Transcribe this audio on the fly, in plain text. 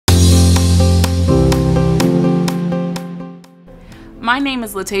My name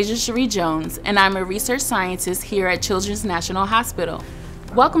is Lataisia C Jones, and I'm a research scientist here at Children's National Hospital.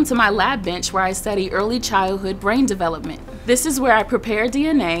 Welcome to my lab bench where I study early childhood brain development. This is where I prepare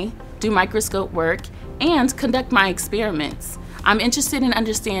DNA, do microscope work, and conduct my experiments. I'm interested in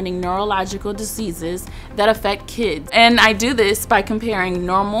understanding neurological diseases that affect kids, and I do this by comparing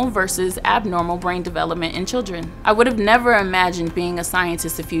normal versus abnormal brain development in children. I would have never imagined being a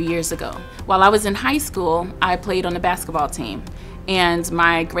scientist a few years ago. While I was in high school, I played on the basketball team, and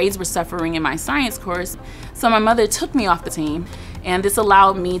my grades were suffering in my science course, so my mother took me off the team, and this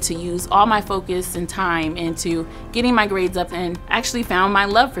allowed me to use all my focus and time into getting my grades up, and actually found my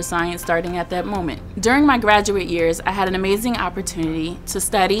love for science starting at that moment. During my graduate years, I had an amazing opportunity to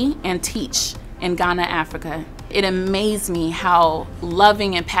study and teach in Ghana, Africa. It amazed me how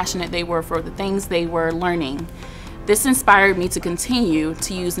loving and passionate they were for the things they were learning. This inspired me to continue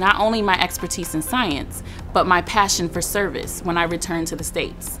to use not only my expertise in science, but my passion for service when I returned to the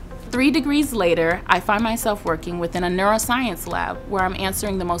States. 3 degrees later, I find myself working within a neuroscience lab where I'm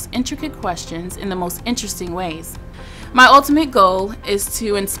answering the most intricate questions in the most interesting ways. My ultimate goal is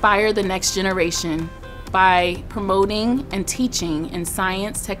to inspire the next generation by promoting and teaching in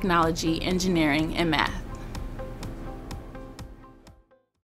science, technology, engineering, and math.